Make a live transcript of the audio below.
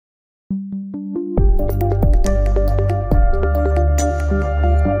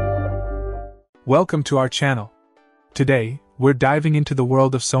Welcome to our channel. Today, we're diving into the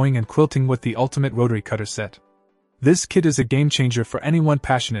world of sewing and quilting with the ultimate rotary cutter set. This kit is a game changer for anyone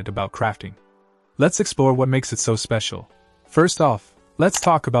passionate about crafting. Let's explore what makes it so special. First off, let's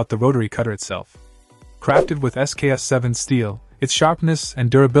talk about the rotary cutter itself. Crafted with SKS7 steel, its sharpness and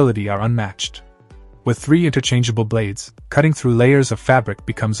durability are unmatched. With 3 interchangeable blades, cutting through layers of fabric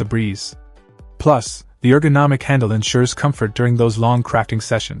becomes a breeze. Plus, the ergonomic handle ensures comfort during those long crafting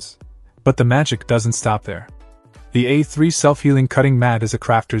sessions. But the magic doesn't stop there. The A3 self-healing cutting mat is a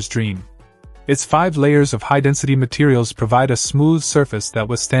crafter's dream. Its 5 layers of high-density materials provide a smooth surface that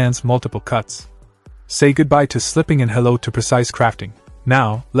withstands multiple cuts. Say goodbye to slipping and hello to precise crafting.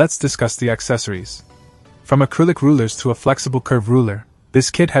 Now, let's discuss the accessories. From acrylic rulers to a flexible curve ruler,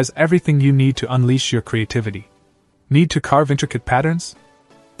 this kit has everything you need to unleash your creativity. Need to carve intricate patterns?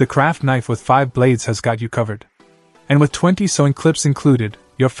 The craft knife with 5 blades has got you covered. And with 20 sewing clips included,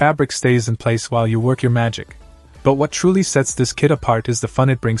 your fabric stays in place while you work your magic. But what truly sets this kit apart is the fun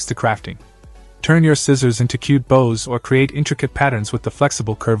it brings to crafting. Turn your scissors into cute bows or create intricate patterns with the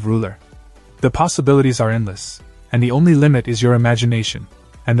flexible curve ruler. The possibilities are endless, and the only limit is your imagination.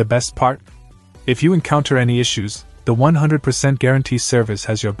 And the best part? If you encounter any issues, the 100% guarantee service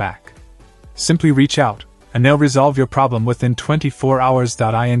has your back. Simply reach out, and they'll resolve your problem within 24 hours.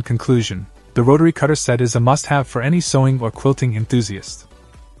 In conclusion, the rotary cutter set is a must-have for any sewing or quilting enthusiast.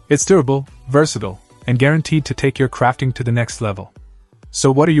 It's durable, versatile, and guaranteed to take your crafting to the next level. So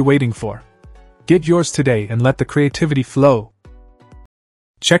what are you waiting for? Get yours today and let the creativity flow.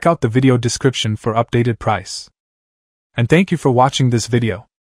 Check out the video description for updated price. And thank you for watching this video.